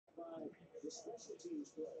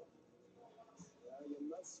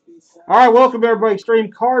All right, welcome everybody.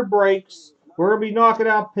 Extreme Card Breaks. We're going to be knocking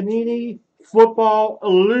out Panini Football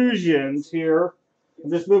Illusions here. I'm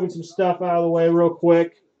just moving some stuff out of the way real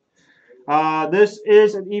quick. This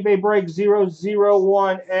is an eBay Break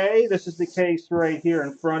 001A. This is the case right here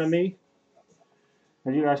in front of me.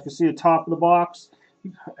 As you guys can see, the top of the box.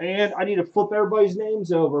 And I need to flip everybody's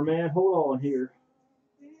names over, man. Hold on here.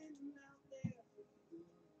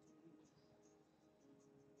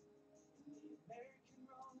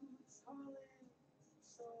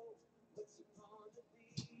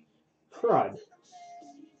 Crud.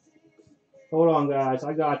 Hold on, guys.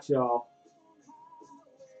 I got y'all.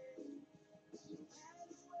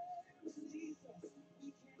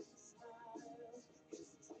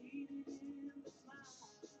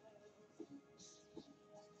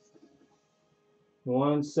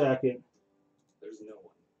 One second. There's no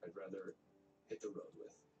one I'd rather hit the road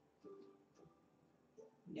with.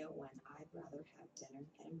 No one I'd rather have dinner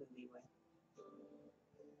and a movie with.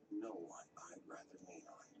 No one I'd rather lean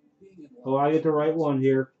on. Oh, I get the right one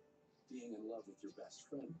here. Being in love with your best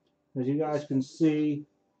friend. As you guys can see,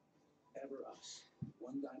 Ever us.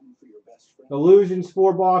 One diamond for your best friend. Illusions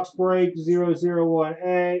 4-box break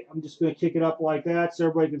 001A. I'm just going to kick it up like that so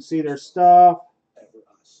everybody can see their stuff. Ever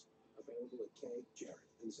us. Available at K, Jared,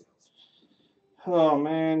 and Zales. Oh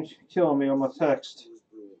man, you're killing me on my text.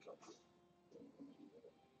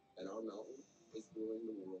 And our mountain is brewing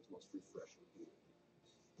the world's most refreshing beer.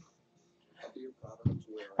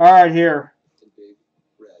 All right, here. Big,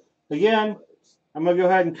 red, again, I'm going to go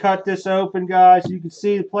ahead and cut this open, guys. You can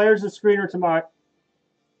see the players and screener to my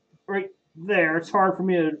right there. It's hard for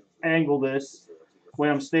me to angle this the way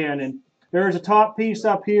I'm standing. There's a top piece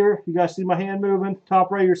up here. You guys see my hand moving?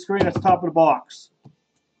 Top right of your screen, that's the top of the box.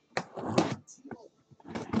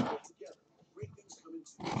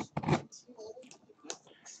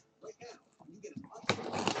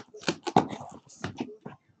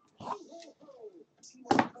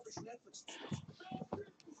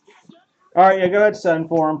 All right, yeah, go ahead, send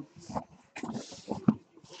for him.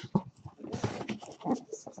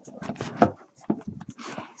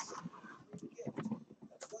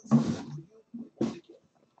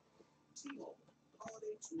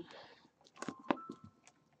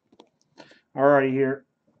 All righty here.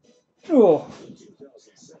 Oh.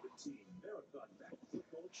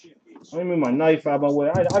 Let me move my knife out of my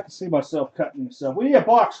way. I can see myself cutting myself. We need a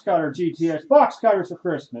box cutter, GTS. Box cutters for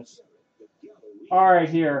Christmas. All right,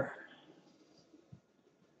 here.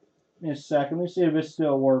 In a second. Let me see if it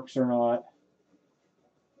still works or not.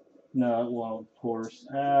 No, it won't, of course.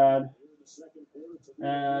 Add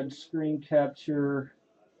screen capture.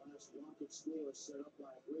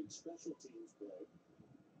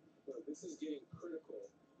 This is getting critical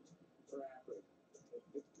for Akron.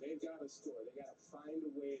 They've got to score. They got to find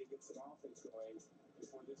a way to get some offense going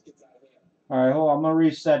before this gets out of hand. All right, hold on. I'm going to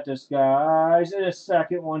reset this, guys, in a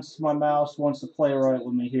second once my mouse wants to play right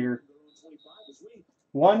with me here.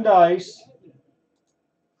 One dice.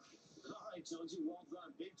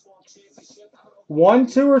 1,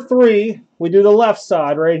 2, or 3, we do the left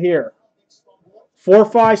side right here. 4,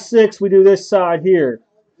 5, 6, we do this side here.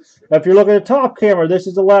 Now, if you're looking at the top camera, this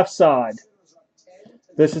is the left side.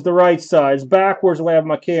 This is the right side. It's backwards the way I have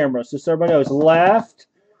my camera. So everybody knows left,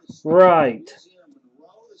 right.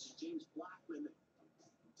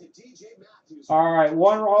 All right,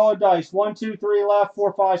 one roll of dice. 1, 2, 3 left,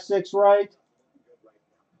 4, 5, 6 right.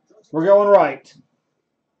 We're going right.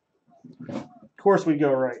 Of course we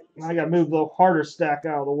go right. I got to move the harder stack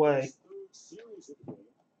out of the way.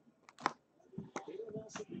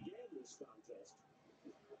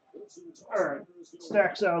 All right,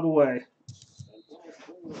 stacks out of the way.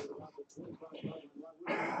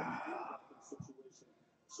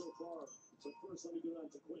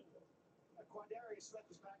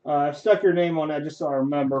 I've stuck your name on that just so I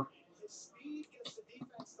remember.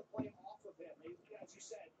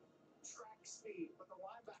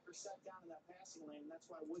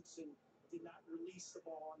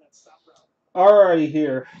 Alrighty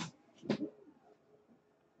here.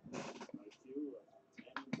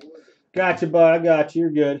 Gotcha, bud. I got you.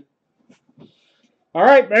 You're good. All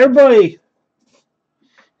right, everybody.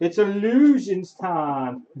 It's illusions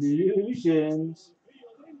time. Illusions.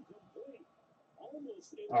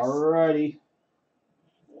 Alrighty.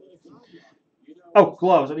 Oh,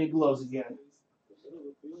 gloves. I need gloves again.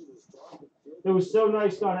 It was so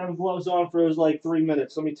nice not having gloves on for those like 3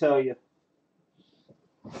 minutes, let me tell you.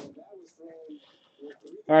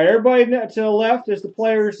 All right, everybody to the left is the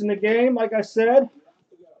players in the game, like I said.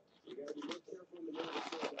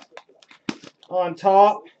 On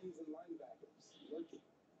top.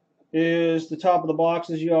 is the top of the box,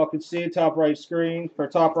 as you all can see, top right screen, or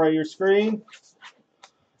top right of your screen.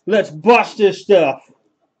 Let's bust this stuff.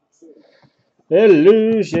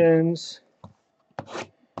 Illusions.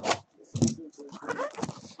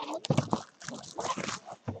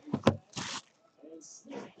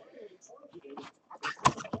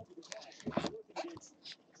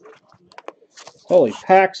 Holy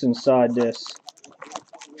packs inside this.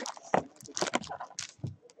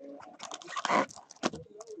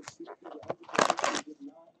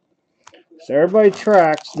 So everybody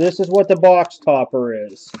tracks, this is what the box topper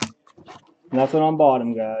is. Nothing on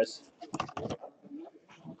bottom, guys.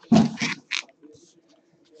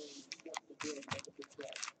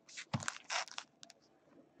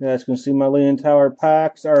 You guys can see my Leaning Tower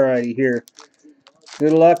packs. Alrighty, here.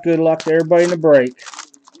 Good luck to everybody in the break.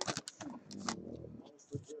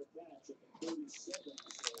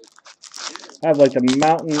 I have like a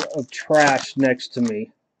mountain of trash next to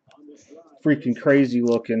me. Freaking crazy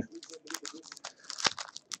looking.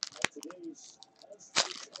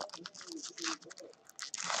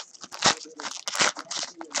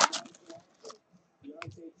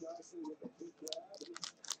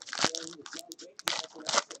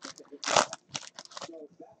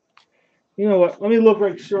 You know what? Let me look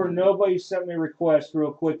make sure nobody sent me a request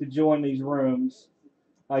real quick to join these rooms.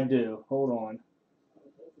 I do. Hold on.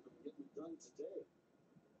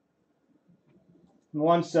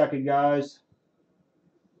 1 second, guys.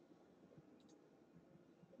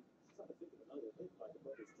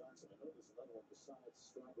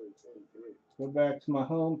 Go back to my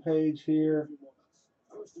home page here.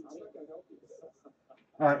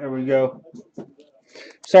 All right, there we go.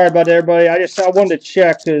 Sorry about that, everybody. I wanted to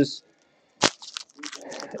check because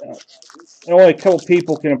only a couple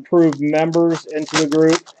people can approve members into the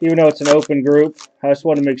group, even though it's an open group. I just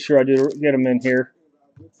want to make sure I do get them in here.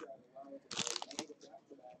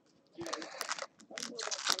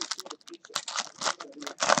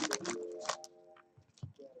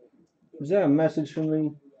 Is that a message from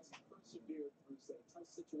me?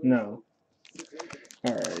 No.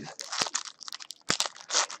 All right.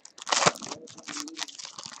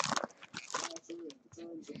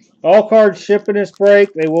 All cards shipping this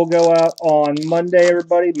break. They will go out on Monday,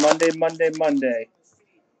 everybody. Monday.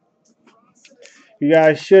 You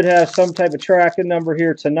guys should have some type of tracking number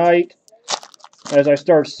here tonight. As I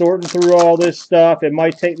start sorting through all this stuff, it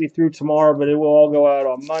might take me through tomorrow, but it will all go out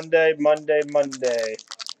on Monday.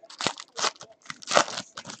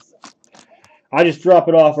 I just dropped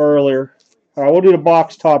it off earlier. All right, we'll do the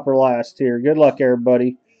box topper last here. Good luck,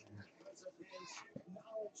 everybody.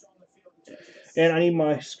 And I need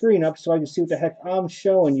my screen up so I can see what the heck I'm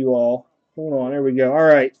showing you all. Hold on, there we go. All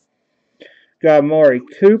right. Got Amari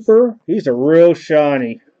Cooper. He's a real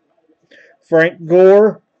shiny. Frank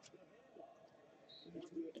Gore.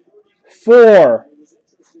 For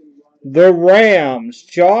the Rams,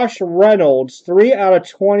 Josh Reynolds,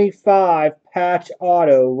 3/25 patch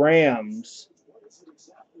auto Rams.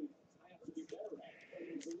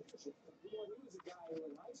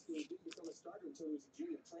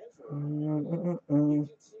 There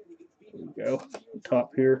we go.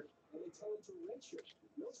 Top here.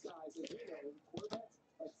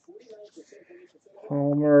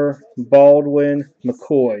 Homer, Baldwin,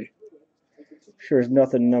 McCoy. Sure there's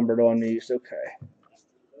nothing numbered on these. Okay.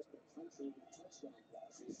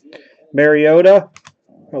 Mariota.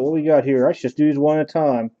 Oh, what we got here? I should just do these one at a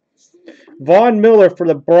time. Von Miller for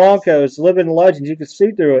the Broncos. Living Legends. You can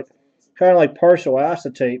see through it. Kind of like partial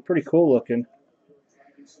acetate. Pretty cool looking.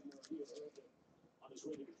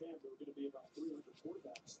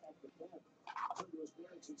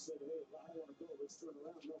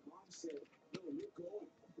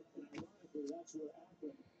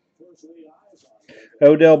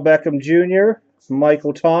 Odell Beckham Jr.,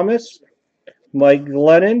 Michael Thomas, Mike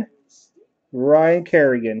Glennon, Ryan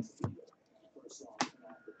Kerrigan.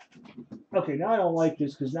 Okay, now I don't like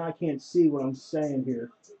this because now I can't see what I'm saying here.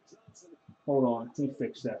 Hold on, let me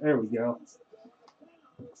fix that. There we go.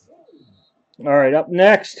 All right, up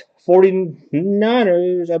next,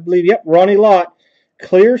 49ers, I believe. Yep, Ronnie Lott.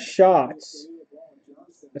 Clear shots.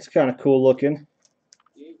 That's kind of cool looking.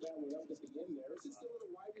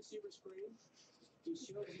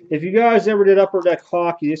 If you guys ever did Upper Deck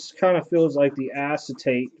Hockey, this kind of feels like the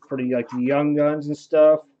acetate for the young guns and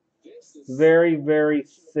stuff. Very, very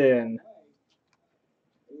thin.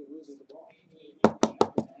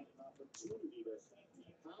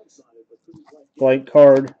 Blank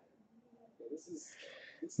card.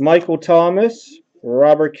 Michael Thomas,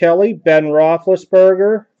 Robert Kelly, Ben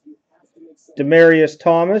Roethlisberger, Demaryius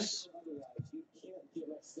Thomas.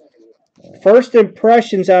 First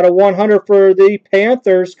impressions out of 100 for the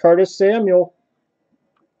Panthers, Curtis Samuel.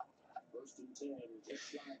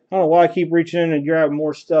 I don't know why I keep reaching in and grabbing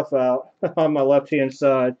more stuff out on my left-hand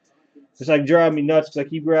side. It's like driving me nuts because I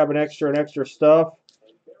keep grabbing extra and extra stuff,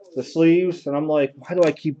 the sleeves, and I'm like, why do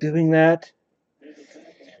I keep doing that?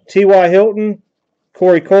 T.Y. Hilton,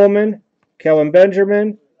 Corey Coleman, Kelvin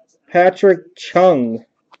Benjamin, Patrick Chung.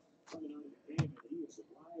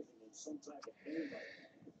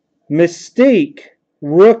 Mystique,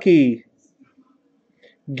 rookie,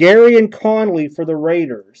 Gary and Conley for the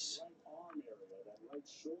Raiders.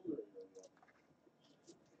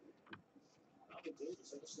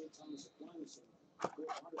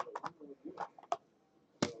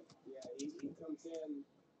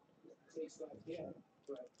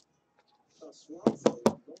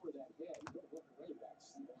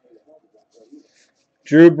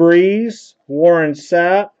 Drew Brees, Warren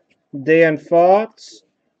Sapp, Dan Fouts,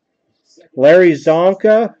 Larry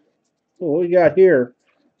Zonka. Oh, what we got here?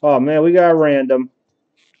 Oh, man, we got random.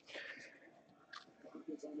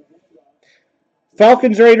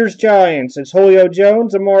 Falcons, Raiders, Giants. It's Julio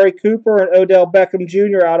Jones, Amari Cooper, and Odell Beckham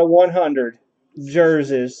Jr. out of 100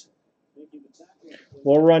 jerseys.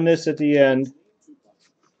 We'll run this at the end.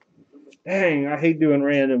 Dang, I hate doing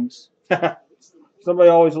randoms. Somebody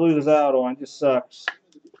always loses out on. It just sucks.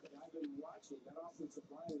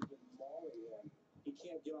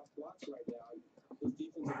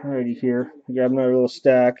 Alrighty here. I got another little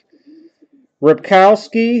stack.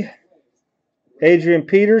 Ripkowski, Adrian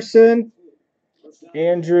Peterson,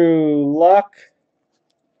 Andrew Luck,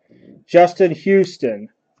 Justin Houston.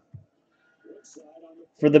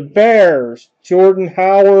 For the Bears, Jordan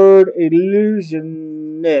Howard,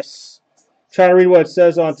 Illusionist. Trying to read what it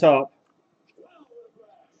says on top.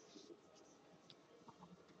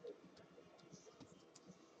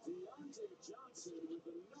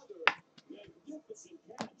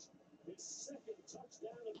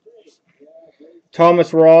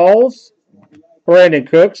 Thomas Rawls, Brandon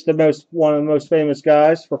Cooks, one of the most famous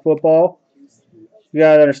guys for football. You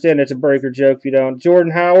gotta understand it's a breaker joke if you don't.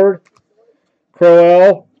 Jordan Howard,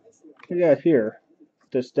 Crowell. What do you got here?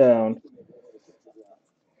 Put this down.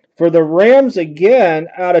 For the Rams again,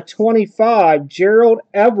 out of 25, Gerald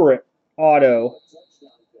Everett auto.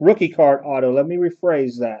 Rookie card auto. Let me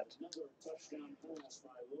rephrase that.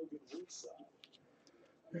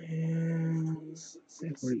 And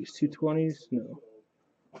what are these, 220s? No.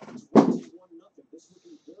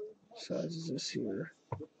 Size is this here?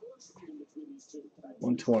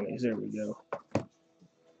 120s. There we go.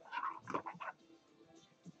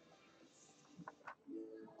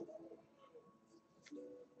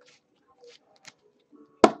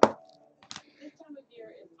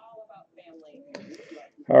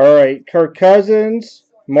 All right. Kirk Cousins,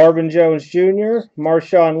 Marvin Jones Jr.,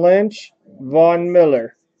 Marshawn Lynch, Von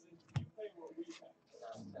Miller.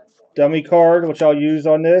 Dummy card, which I'll use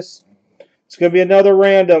on this. It's going to be another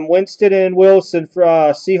random. Winston and Wilson for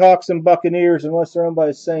Seahawks and Buccaneers, unless they're owned by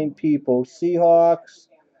the same people. Seahawks.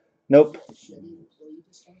 Nope. I'm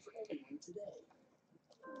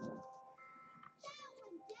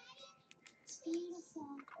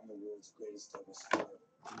the world's greatest ever scorer.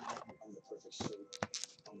 I'm the perfect shape.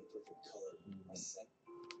 I'm the perfect color. I scent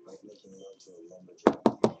like making love to a lumberjack.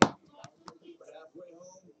 But halfway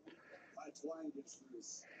home, my twine gets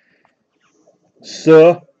loose.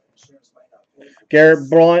 So, Garrett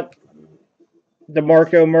Blunt,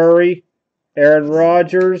 DeMarco Murray, Aaron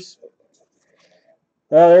Rodgers.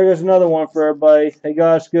 Oh, there goes another one for everybody. They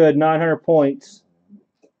got us good, 900 points.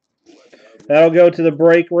 That'll go to the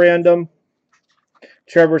break random.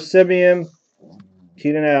 Trevor Siemian,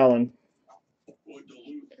 Keenan Allen.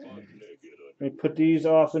 Let me put these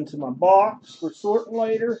off into my box for sorting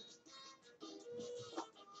later.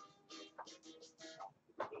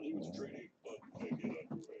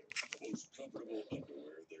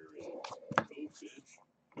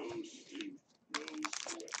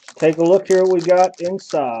 Take a look here what we got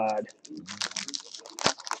inside.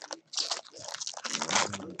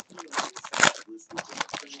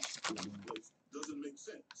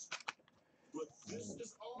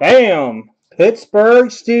 Bam! Pittsburgh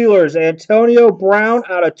Steelers, Antonio Brown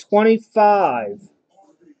out of 25.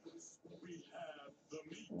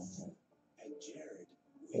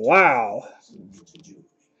 Wow.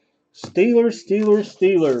 Steelers.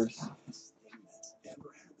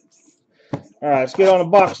 All right, let's get on to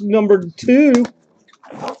box number 2.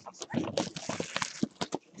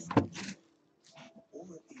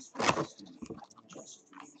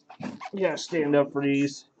 Yeah, stand up for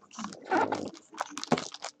these.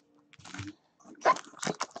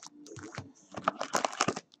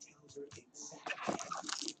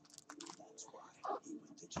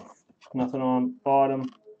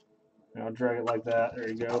 And I'll drag it like that. There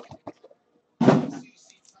you go.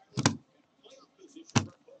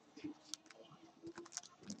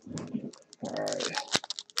 All right.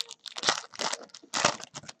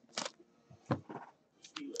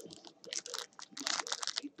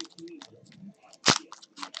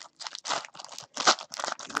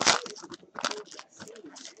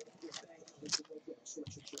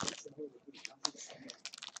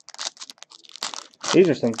 These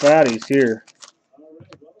are some fatties here.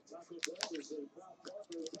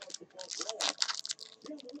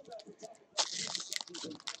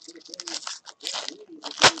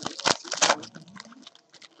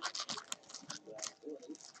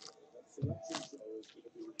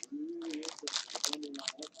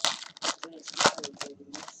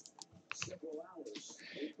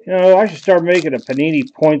 You know, I should start making a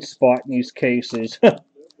Panini point spot in these cases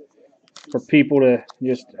for people to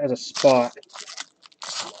just as a spot.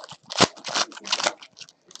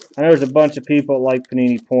 I know there's a bunch of people that like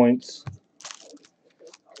Panini points.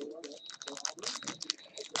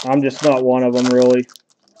 I'm just not one of them, really.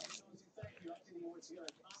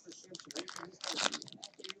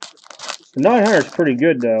 The 900 is pretty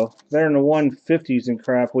good, though. Better than the 150s and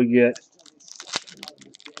crap we get.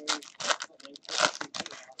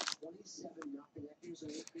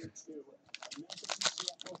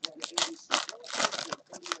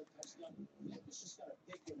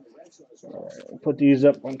 Alright, we'll put these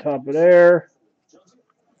up on top of there.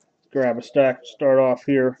 Grab a stack to start off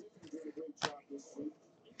here.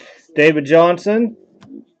 David Johnson,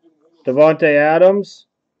 Davante Adams.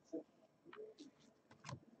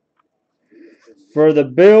 For the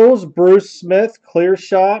Bills, Bruce Smith, clear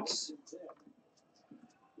shots.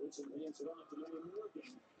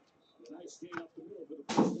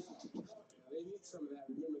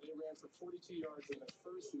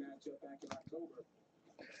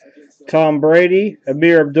 Tom Brady,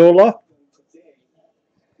 Amir Abdullah.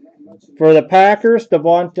 For the Packers,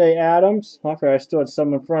 Davante Adams. Okay, I still had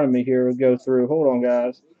some in front of me here to go through. Hold on,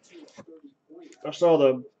 guys. I saw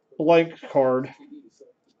the blank card.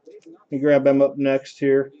 Let me grab them up next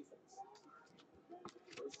here.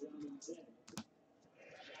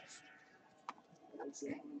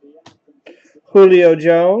 Julio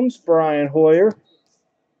Jones, Brian Hoyer.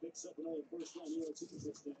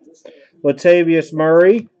 Latavius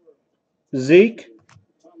Murray, Zeke,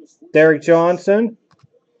 Derek Johnson,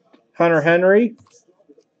 Hunter Henry.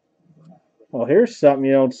 Well, here's something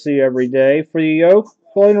you don't see every day. For the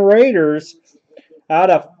Oakland Raiders,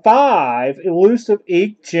 out of 5, Elusive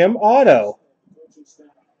Ink Jim Otto.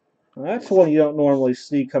 Well, that's one you don't normally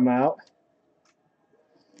see come out.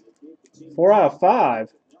 4 out of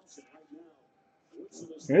 5.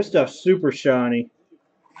 This stuff's super shiny.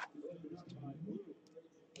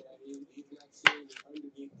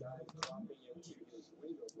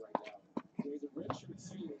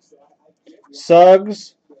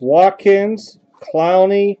 Suggs, Watkins,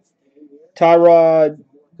 Clowney, Tyrod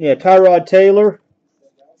Taylor.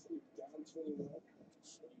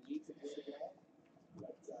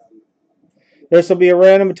 This will be a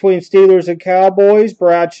random between Steelers and Cowboys,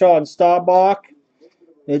 Bradshaw and Staubach.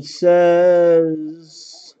 It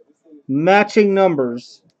says matching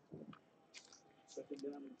numbers.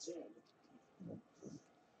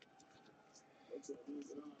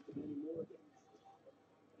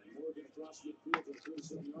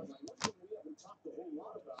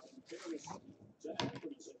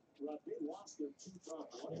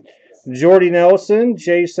 Jordy Nelson,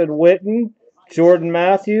 Jason Witten, Jordan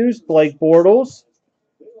Matthews, Blake Bortles.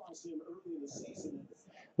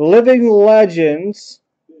 Living Legends,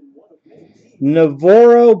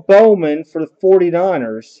 Navarro Bowman for the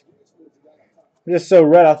 49ers. Just so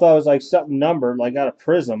red, I thought it was like something numbered, like out of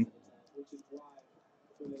Prism.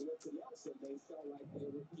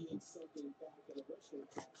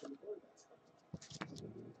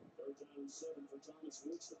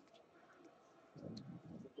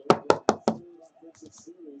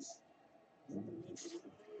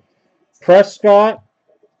 Prescott,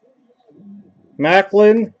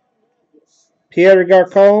 Macklin, Pierre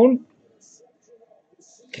Garcon,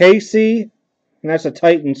 Casey, and that's a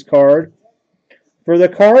Titans card. For the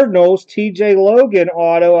Cardinals, TJ Logan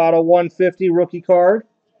auto out of 150 rookie card.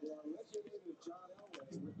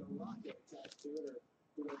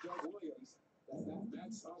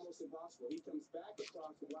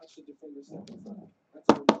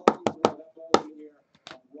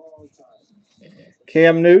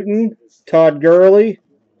 Cam Newton, Todd Gurley,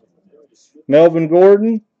 Melvin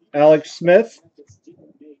Gordon, Alex Smith.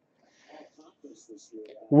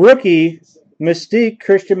 Rookie Mystique,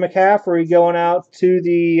 Christian McCaffrey going out to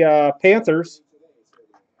the Panthers.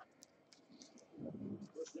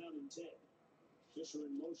 down and 10. Fisher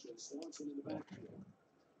in motion. Swanson in the backfield.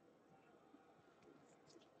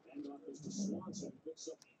 Handoff is to Swanson. Picks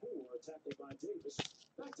up 4. Tackled by Davis.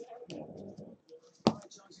 Back to Edmond. All right,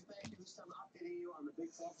 Chauncey, thank you. This time updating you on the Big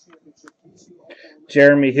 12 Championship.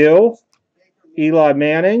 Jeremy Hill, Eli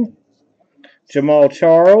Manning, Jamal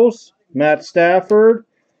Charles, Matt Stafford.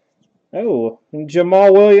 Oh, and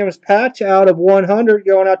Jamal Williams patch out of 100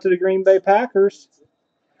 going out to the Green Bay Packers.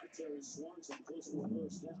 Terry Swanson close to a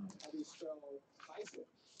first down. How do you spell Heisman?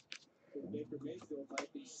 Baker Mayfield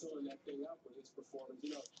might be sewing that thing up with his performance.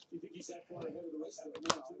 You know, you think he's that far ahead of the rest of them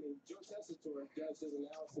now? I mean, Joe Tessitore does his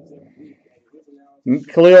analysis every week, and his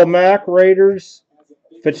analysis Khalil Mack, Raiders,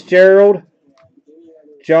 Fitzgerald,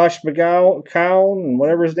 Josh McCown,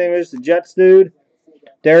 whatever his name is, the Jets dude,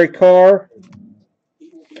 Derek Carr,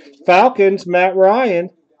 Falcons, Matt Ryan,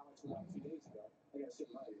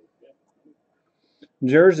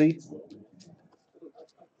 Jersey.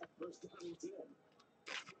 first down and 10.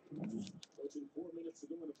 Approaching 4 minutes to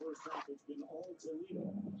go in the first half. It's been all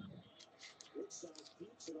Toledo. Woodside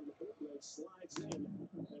keeps it on the bootleg, slides in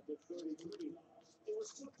at the 33. It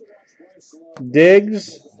was tough to watch Bryce Love.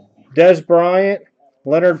 Diggs, Des Bryant,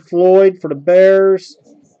 Leonard Floyd for the Bears,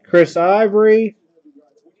 Chris Ivory,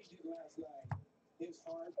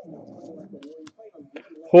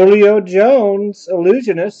 Julio Jones,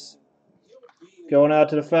 Illusionist, going out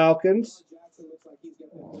to the Falcons.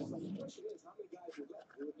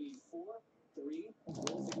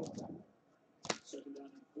 Second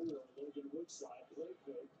down and 4. Logan Woodside play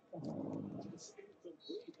fake. It's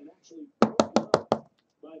incomplete and actually broken up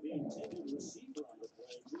by the intended receiver on the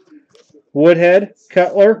play, Jordan Fisher. Woodhead,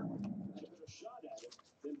 Cutler, Had a better shot at it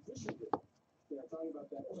than Fisher did. Yeah, talking about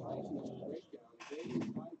that Heisman breakdown, they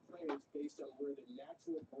find players based on where the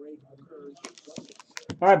natural break occurs in something.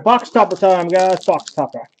 All right, box topper time, guys. Box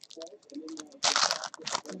topper.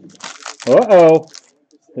 Uh-oh.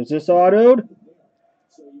 Is this autoed?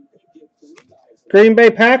 Green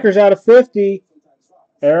Bay Packers out of 50.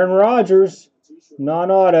 Aaron Rodgers,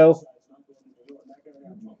 non-auto.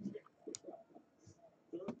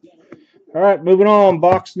 All right, moving on.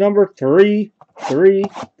 Box number 333.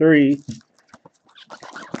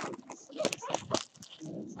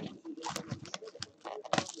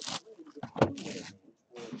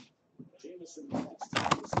 Jameson next.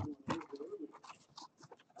 This one a little bit early.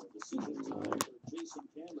 Decision time for Jason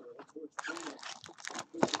Cameron, head coach Cameron,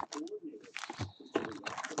 offensive coordinator. For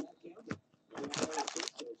Matt Campbell. And Ohio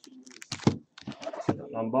State coach, he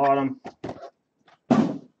was On bottom.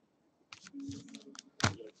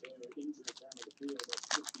 player injured down on the field. That's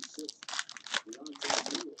 56.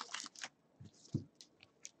 Deontay Lewis.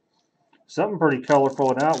 Something pretty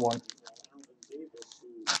colorful in that one. Alvin Davis, who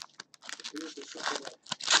appears to suffer that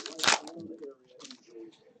right arm area injury,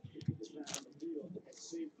 is back on the field at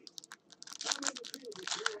safety. Down on the field with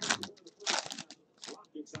 3 minutes to go in the first half.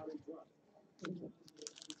 Rockets out in front.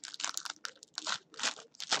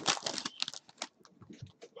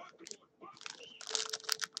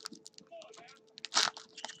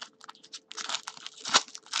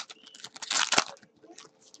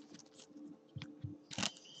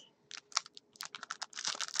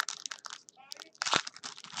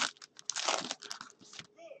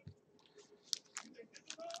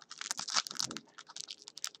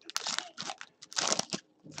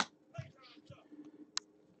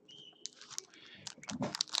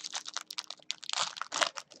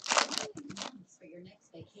 For your next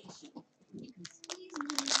vacation, you can squeeze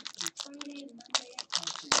in some Friday and Monday at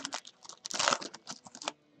Hilton.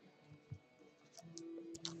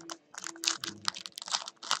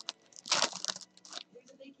 There's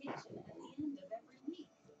a vacation at the end of every week.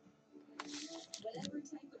 Whatever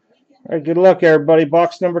type of weekend. All right, good luck, everybody.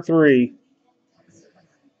 Box number 3.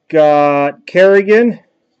 Got Kerrigan,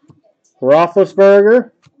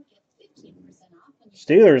 Roethlisberger.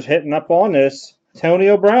 Steelers hitting up on this.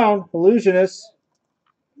 Antonio Brown, Illusionist.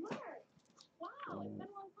 Mark, wow, it's been a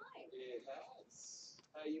long time. It has.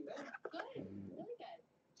 How you been? Good, really good.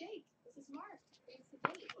 Jake, this is Mark. Thanks to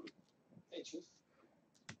Jake. Hey, Chief.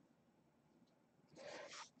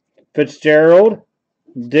 Fitzgerald,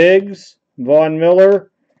 Diggs, Von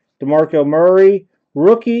Miller, DeMarco Murray.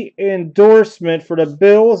 Rookie endorsement for the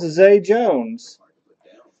Bills, Zay Jones. Hard to put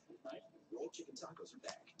down. Right? Rolled chicken tacos are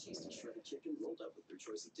back. Tasty shredded chicken rolled up with your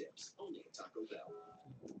choice of dips. Only at Taco Bell.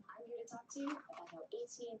 I'm here to talk to you about how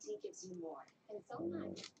AT&T gives you more, and so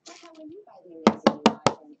much. Like how when you buy the amazing new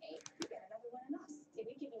iPhone 8, you get another one in us. See,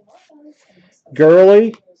 we give you more phones and more stuff.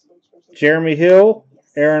 Gurley, Jeremy Hill,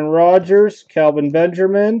 Aaron Rodgers, Calvin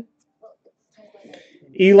Benjamin,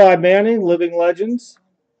 Eli Manning, Living Legends.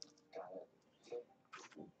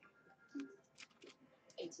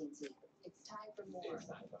 AT&T. It's time for more.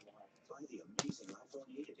 Find the amazing iPhone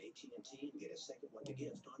 8 at AT&T and get a second one to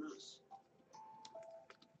gift on us.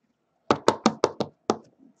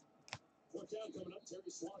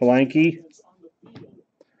 Blanky.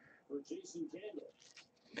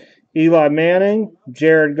 Eli Manning,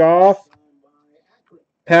 Jared Goff,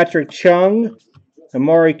 Patrick Chung,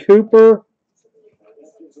 Amari Cooper,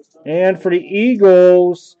 and for the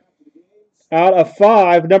Eagles, out of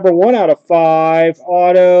 5, number 1 out of 5,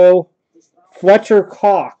 auto, Fletcher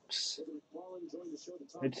Cox.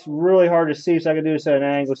 It's really hard to see, so I can do this at an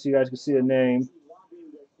angle so you guys can see the name.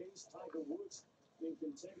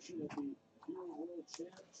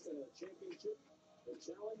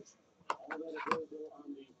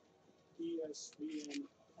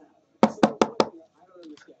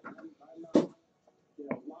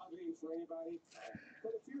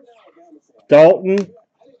 Dalton,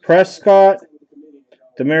 Prescott,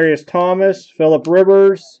 Demaryius Thomas, Phillip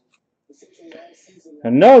Rivers.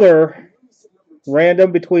 Another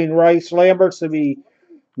random between Rice Lamberts to be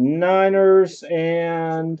Niners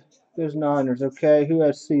and there's Niners. Okay, who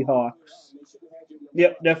has Seahawks?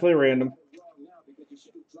 Yep, definitely random.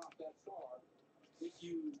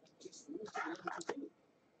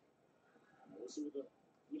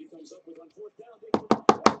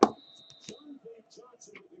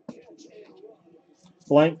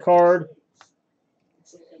 Blank card.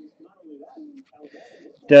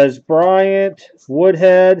 Des Bryant,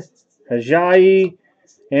 Woodhead, Ajayi,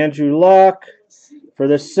 Andrew Luck. For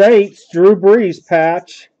the Saints, Drew Brees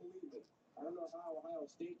patch.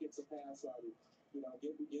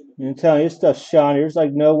 I'm telling you, this stuff's shiny. There's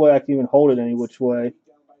like no way I can even hold it any which way.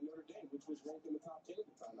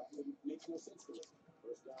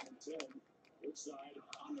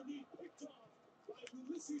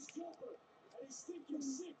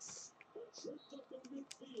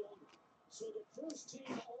 So the first team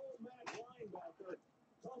all-MAC linebacker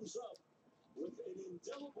comes up with an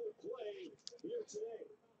indelible play here today.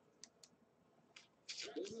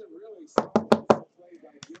 Isn't it really solid play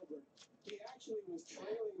by Gilbert? He actually was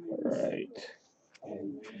trailing the Right.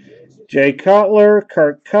 Jay Cutler,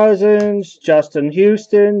 Kirk Cousins, Justin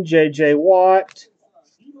Houston, J.J. Watt.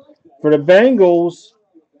 For the Bengals,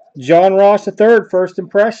 John Ross III, first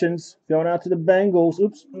impressions, going out to the Bengals.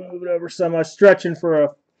 Oops, move it over some. I was stretching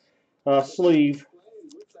for a sleeve.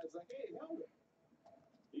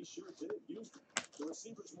 He sure did. Used the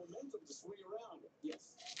receiver's momentum to swing around.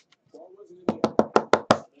 Yes. Ball wasn't in the air.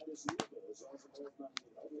 That is legal. It's also both not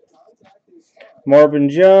legal. Contact is fine. Marvin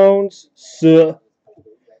Jones,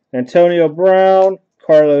 Antonio Brown,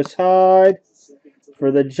 Carlos Hyde. For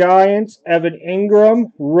the Giants, Evan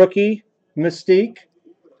Ingram, rookie, Mystique.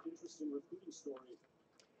 Interesting recruiting story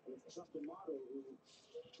with Chuck D'Amato, who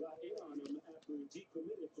got in on him after he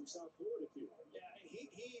decommitted from South Florida. Yeah,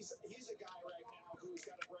 he's a guy right now who's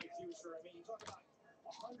got a bright future. I mean, you talk about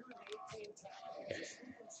 118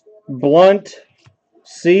 tackles. Blunt,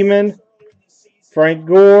 Seaman, Frank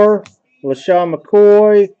Gore, LaShawn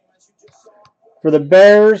McCoy. For the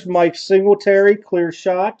Bears, Mike Singletary, clear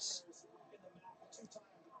shots.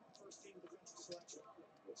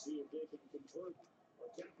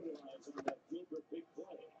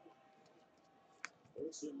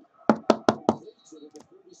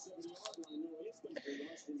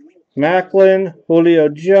 Macklin, Julio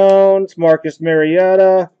Jones, Marcus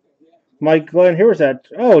Mariota, Mike Glenn. Here's that.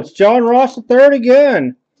 Oh, it's John Ross III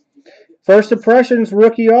again. First impressions,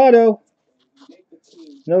 rookie auto.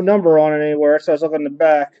 No number on it anywhere, so I was looking in the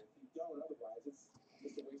back.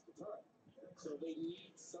 So they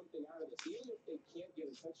need something out of this. Even if they can't get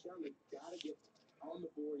a touchdown, they've got to get on the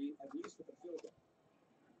board at least with a field goal.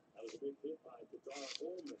 That was a big hit by Kadar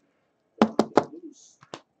Holman. Loose.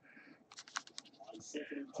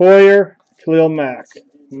 Hoyer, Khalil Mack.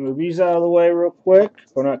 Move these out of the way real quick.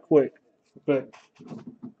 Or not quick, but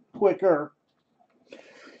quicker.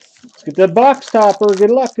 Let's get that box topper.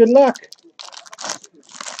 Good luck, good luck.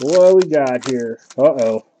 What we got here?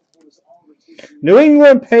 Uh-oh. New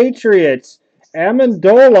England Patriots.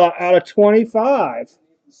 Amendola out of 25.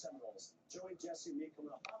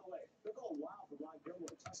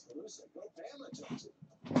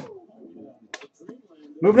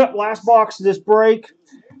 Moving up, last box of this break.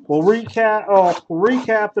 We'll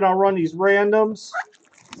recap, then I'll run these randoms.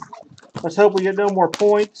 Let's hope we get no more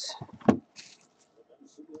points.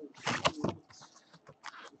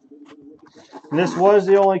 And this was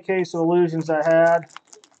the only case of illusions I had.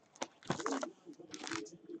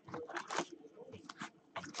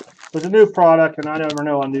 It's a new product, and I never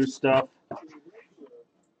know on new stuff.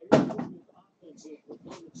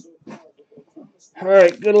 All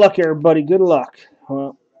right, good luck, everybody. Good luck.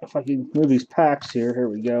 Well, if I can move these packs here. Here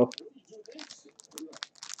we go.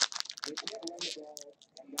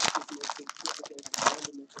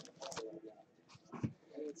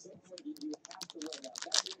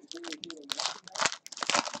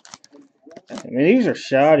 I mean, these are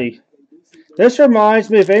shoddy. This reminds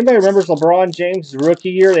me, if anybody remembers LeBron James'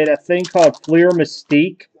 rookie year, they had a thing called Fleer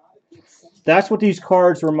Mystique. That's what these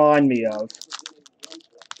cards remind me of.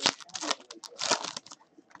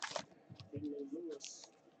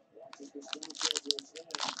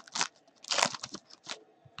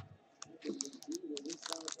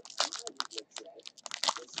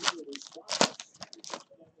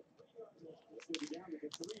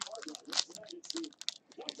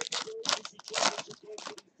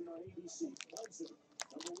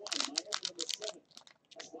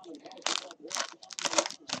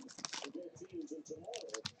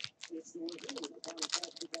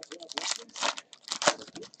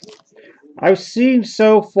 I've seen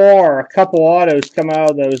so far a couple autos come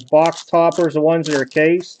out of those box toppers, the ones that are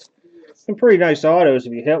cased. Some pretty nice autos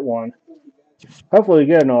if you hit one. Hopefully you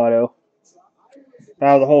get an auto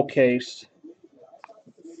out of the whole case.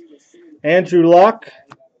 Andrew Luck,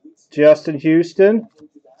 Justin Houston.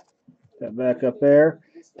 Got back up there.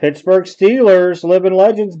 Pittsburgh Steelers, living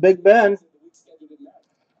legends, Big Ben.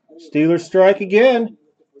 Steelers strike again.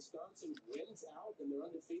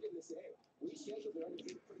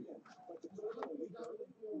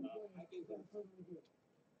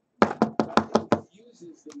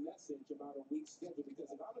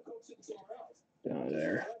 Down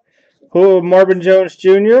there. Who? Marvin Jones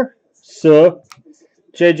Jr.,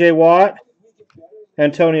 J.J. Watt,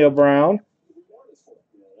 Antonio Brown.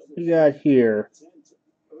 What you got here?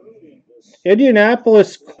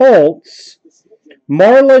 Indianapolis Colts,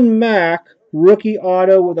 Marlon Mack, rookie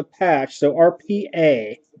auto with a patch, so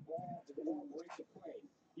RPA.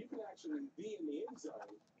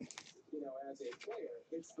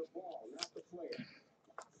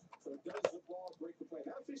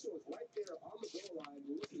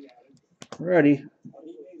 Ready.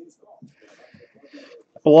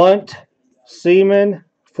 Blunt, Seaman,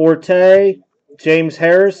 Forte, James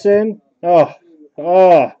Harrison.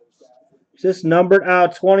 Oh. Just numbered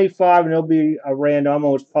out 25, and it'll be a random, I'm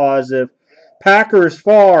almost positive. Packers,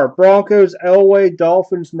 Farr, Broncos, Elway,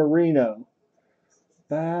 Dolphins, Marino.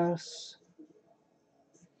 Bass.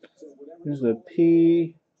 There's the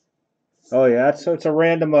P. Oh, yeah, it's a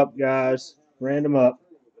random up, guys. Random up.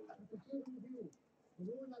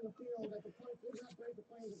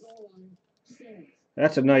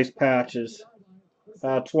 That's a nice patches.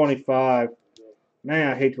 25.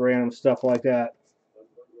 Man, I hate random stuff like that.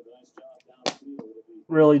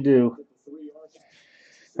 Really do.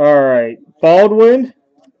 All right. Baldwin,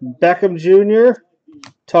 Beckham Jr.,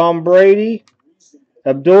 Tom Brady,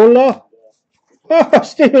 Abdullah. Oh,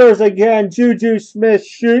 Steelers again. Juju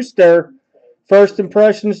Smith-Schuster. First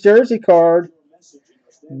impressions jersey card.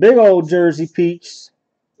 Big old jersey peach.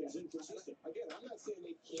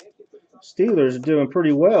 Steelers are doing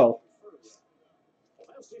pretty well.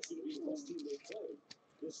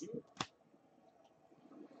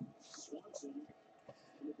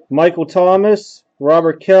 Michael Thomas,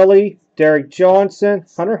 Robert Kelly, Derek Johnson,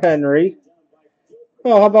 Hunter Henry.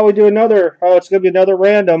 Oh, how about we do another? Oh, it's going to be another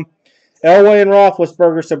random. Elway and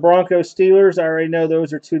Roethlisberger, so Broncos, Steelers. I already know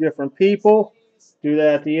those are two different people. Do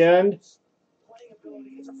that at the end.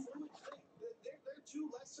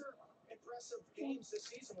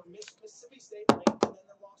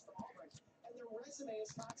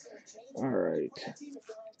 All right.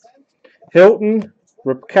 Hilton,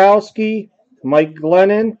 Ripkowski, Mike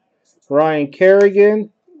Glennon, Ryan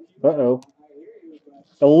Kerrigan.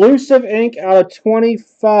 Elusive Ink out of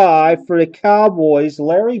 25 for the Cowboys,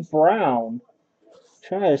 Larry Brown.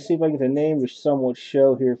 Trying to see if I can get the name to somewhat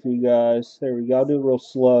show here for you guys. There we go. I'll do it real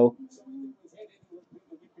slow.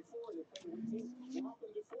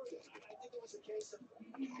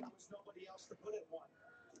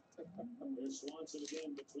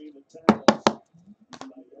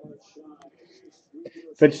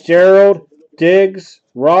 Fitzgerald, Diggs,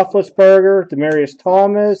 Roethlisberger, Demaryius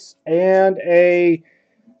Thomas, and a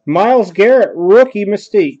Myles Garrett rookie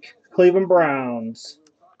Mystique, Cleveland Browns.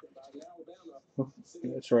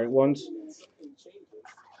 That's right, ones.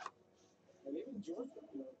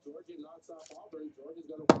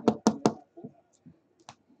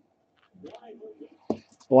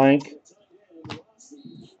 Blank.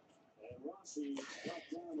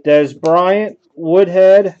 Des Bryant,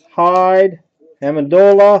 Woodhead, Hyde,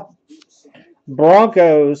 Amendola.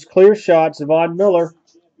 Broncos, clear shots, Von Miller.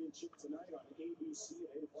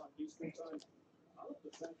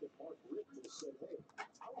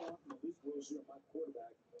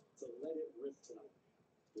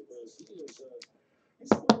 because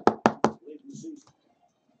he's late in the season.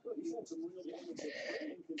 Look, he's had some real moments of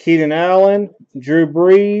great Keenan Allen, Drew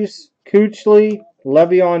Brees, Kuechly,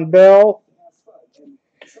 Le'Veon Bell.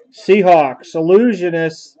 Seahawks,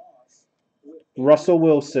 Illusionist, Russell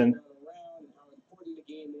Wilson. around and how important the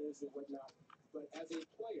game is and whatnot. But as a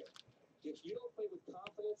player, if you don't play with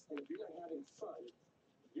confidence and if you're not having fun,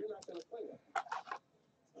 you're not going to play well.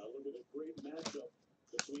 Look at a great matchup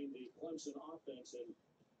between the Clemson offense and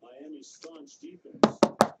Miami's staunch defense. They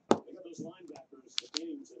got those linebackers, the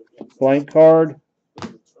games that have been Blank card.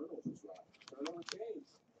 turnovers, Rob. Turnover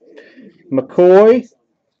change. McCoy,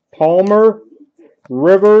 Palmer,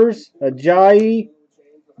 Rivers, Ajayi.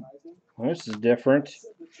 Oh, this is different.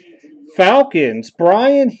 Falcons,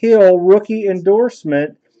 Brian Hill, rookie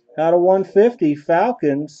endorsement out of 150.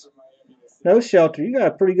 Falcons. No shelter. You got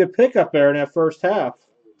a pretty good pickup there in that first half.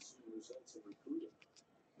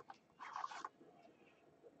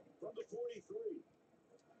 From the 43.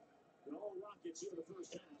 And all Rockets here in the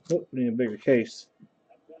first half. Oh, need a bigger case.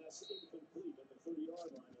 That pass incomplete at the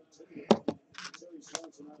 30-yard line. Terry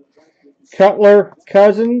Swanson out of the back. Cutler,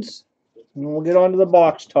 Cousins. And we'll get on to the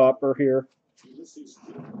box topper here. Ulysses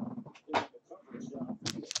Hill in the coverage job.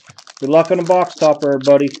 Good luck on the box topper,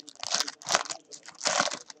 everybody.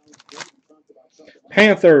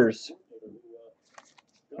 Panthers.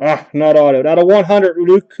 Not autoed. Out of 100,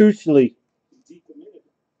 Luke Kuechly.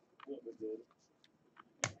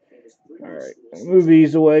 All right, move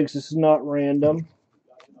these away because this is not random.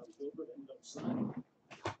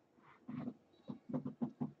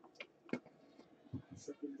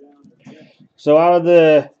 So out of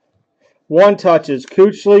the one touches,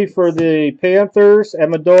 Kuechly for the Panthers,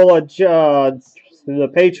 Amendola the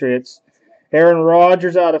Patriots, Aaron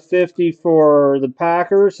Rodgers out of 50 for the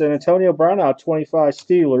Packers, and Antonio Brown out of 25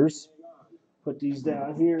 Steelers. Put these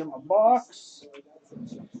down here in my box.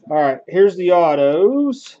 All right, here's the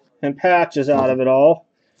autos and patches out of it all.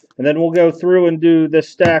 And then we'll go through and do this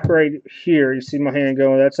stack right here. You see my hand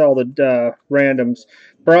going. That's all the randoms.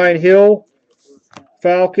 Brian Hill,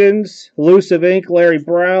 Falcons. Elusive Ink, Larry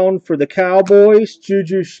Brown for the Cowboys.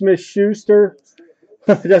 Juju Smith-Schuster.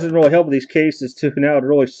 It doesn't really help with these cases, too. Now it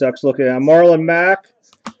really sucks looking at. Marlon Mack.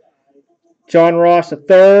 John Ross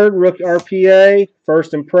III, rookie RPA.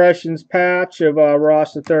 First impressions patch of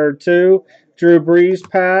Ross III, too. Drew Brees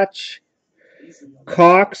patch.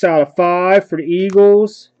 Cox out of 5 for the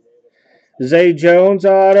Eagles. Zay Jones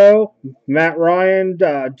auto. Matt Ryan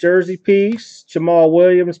jersey piece. Jamal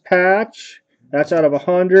Williams patch. That's out of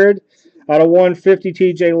 100. Out of 150,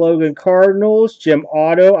 TJ Logan Cardinals. Jim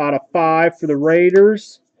Otto out of 5 for the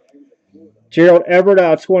Raiders. Gerald Everett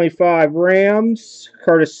out of 25 Rams.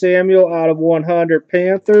 Curtis Samuel out of 100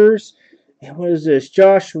 Panthers. And what is this?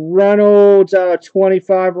 Josh Reynolds out of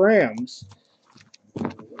 25 Rams.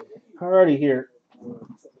 Alrighty here.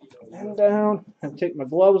 And down. I'll take my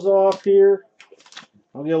gloves off here.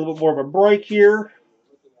 I'll get a little bit more of a break here.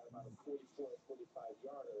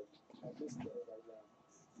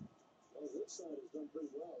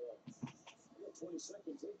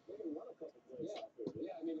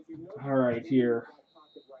 All right, here.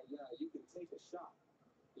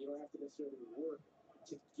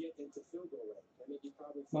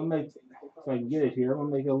 I'll make, if I can get it here, I'm going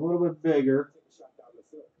to make it a little bit bigger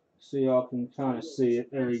so y'all can kind of see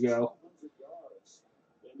it. There you go.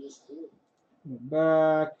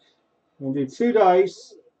 Back. We'll do 2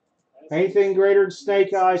 dice. Anything greater than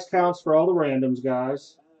snake eyes counts for all the randoms,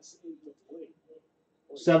 guys.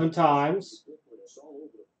 7 times.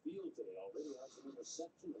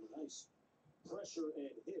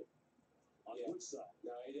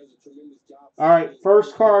 All right,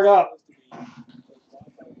 first card up.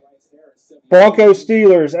 Broncos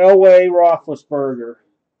Steelers, Elway Roethlisberger.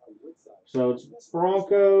 So it's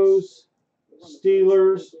Broncos,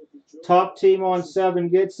 Steelers. Top team on 7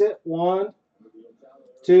 gets it. 1,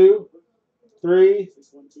 2, 3,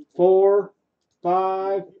 4,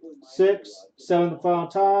 5, 6, 7 the final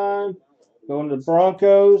time. Going to the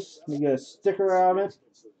Broncos. You get a sticker on it.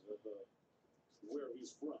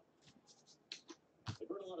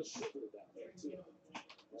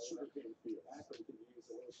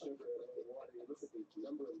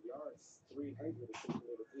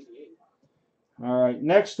 All right,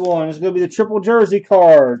 next one is going to be the triple jersey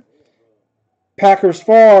card. Packers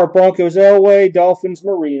Farr, Broncos Elway, Dolphins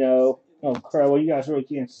Marino. Oh, crap. Well, you guys really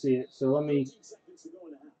can't see it. So let me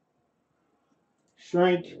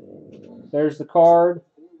shrink. There's the card.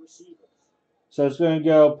 So it's going to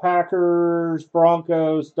go Packers,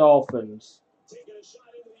 Broncos, Dolphins.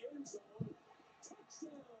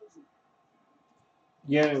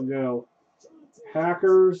 Yeah, it'll go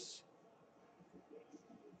Packers,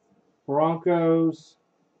 Broncos,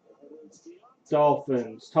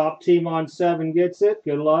 Dolphins. Top team on 7 gets it.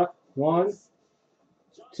 Good luck. 1,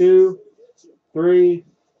 2, 3,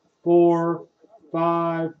 4,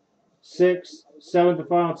 5, 6, 7th and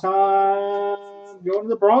final time. Going to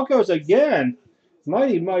the Broncos again.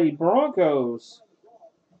 Mighty, mighty Broncos.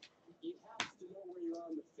 You have to know where you're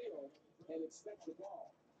on the field and expect the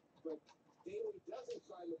ball. But Daly doesn't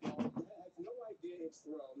find the ball, has no idea it's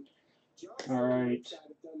thrown. All right.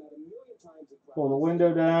 Have done that a million times in Pull the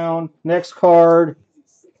window down. Next card.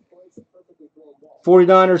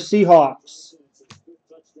 49ers Seahawks.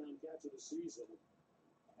 touchdown catch of the season.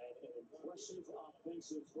 And an impressive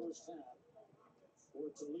offensive first half for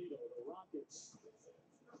Toledo. The Rockets,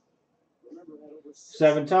 remember, had over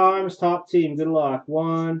 7 times. Top team. Good luck.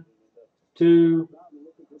 1, 2,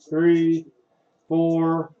 3,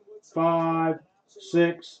 4, 5,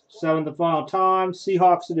 6, 7th and final time.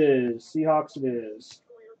 Seahawks it is. Seahawks it is.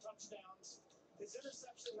 career touchdowns. His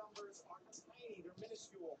interception numbers are tiny, they're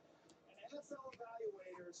minuscule. And NFL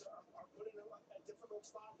evaluators are put in a difficult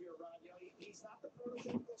spot here, Rod. You know, he's not the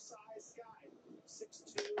prototypical size guy.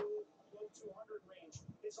 6'2", low 200 range.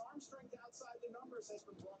 His arm strength outside the numbers has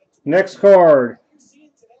been brought into Next card.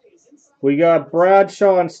 We got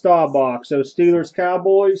Bradshaw and Staubach. So Steelers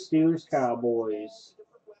Cowboys. Steelers Cowboys.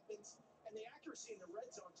 different weapons. And the accuracy in the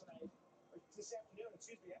red zone tonight, this afternoon,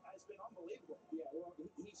 has been unbelievable. Yeah, well,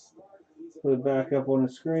 he's smart. Put it back up on the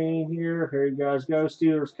screen here. Here you guys go.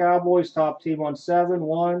 Steelers Cowboys. Top team on 7.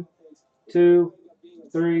 1, 2,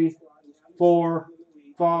 3, 4,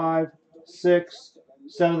 5, 6,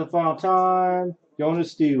 7th and final time. Going to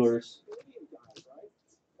Steelers.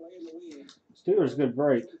 Steelers good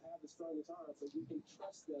break.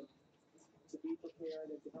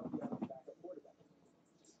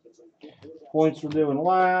 Points we're doing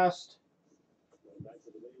last.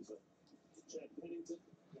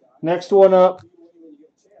 Next one up,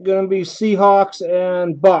 going to be Seahawks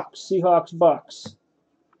and Bucks. Seahawks, Bucks.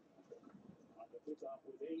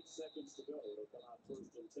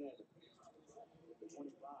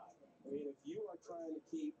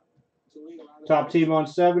 Top team on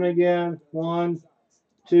 7 again. 1,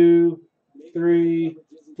 2, 3,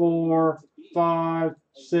 4, 5,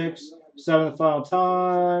 6, 7th final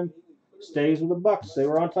time. Stays with the Bucks. They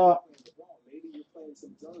were on top. Maybe you're playing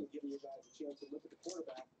some zone, giving your guys a chance to look at the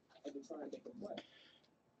quarterback and to try and make a play.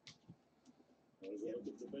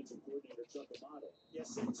 Defensive coordinator Chuck Amato.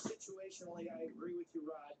 Yes, situationally, I agree with you,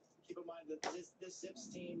 Rod. Keep in mind that this Zips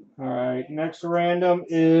team. All right, next random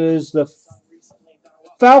is the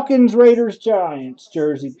Falcons, Raiders, Giants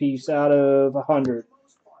jersey piece out of 100.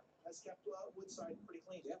 Has kept Woodside pretty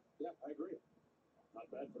clean. Yeah, I agree.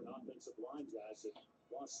 Not bad for an offensive line, guys. It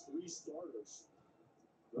lost 3 starters.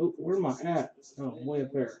 Oh, where am I at? Oh, way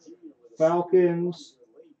up there. Falcons,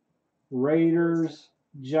 Raiders,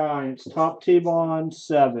 Giants. Top team on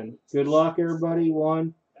 7. Good luck, everybody.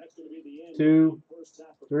 1, 2,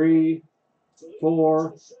 3,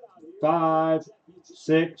 4, 5,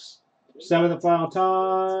 6, 7th and final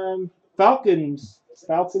time. Falcons.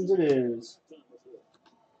 Falcons it is.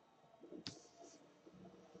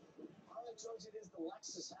 All right, George, it is the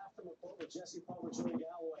Lexus Halftime Report with Jesse Palmer, Joey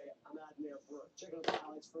Galloway. I'm Admir Brooke. Check out the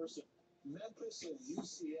highlights first. Memphis and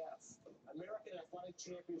UCF. American Athletic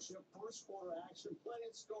Championship. First quarter action. Plenty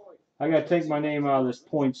of scoring. I got to take my name out of this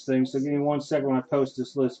points thing, so give me 1 second when I post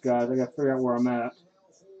this list, guys. I got to figure out where I'm at.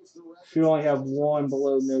 Should only have 1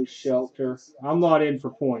 below no shelter. I'm not in for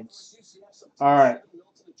points. All right.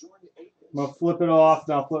 I'm going to flip it off,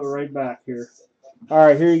 and I'll flip it right back here. All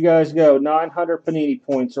right, here you guys go. 900 Panini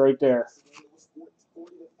points right there.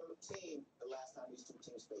 40-13 the last time these two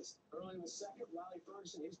teams faced. Early in the second, Riley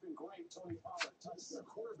Ferguson, he's been great. Tony Pollard touches a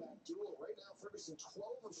quarterback duel. Right now, Ferguson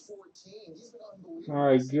 12 of 14. He's been unbelievable. All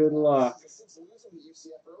right, good luck. Since losing to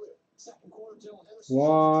UCF earlier. Second quarter, Dylan Henderson.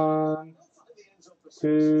 1,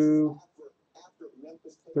 2,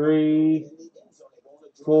 3,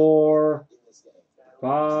 4,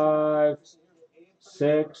 5,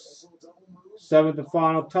 6, 7th and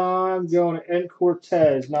final time. Going to Ed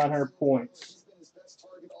Cortez, 900 points.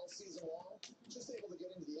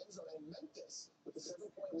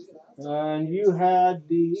 And you had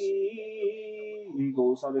the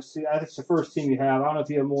Eagles. I'll just see. I think it's the first team you have. I don't know if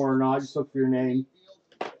you have more or not. Just look for your name.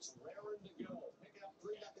 If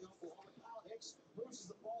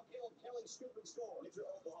you're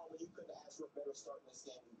Oklahoma, you couldn't ask for a better start in this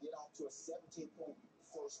game. You get off to a 17-point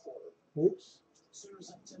first quarter. Oops. Sooners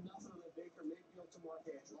up 10-0 with Baker Mayfield to Mark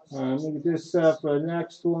Andrews. All right, let me get this up for the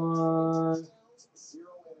next one. 0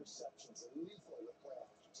 interceptions. Lethal in the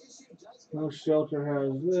playoffs. TCU does No shelter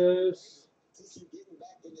has this. TCU getting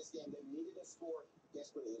back in this game. They needed a score.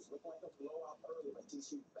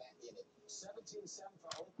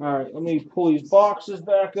 All right, let me pull these boxes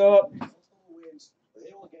back up.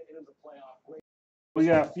 We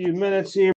got a few minutes here.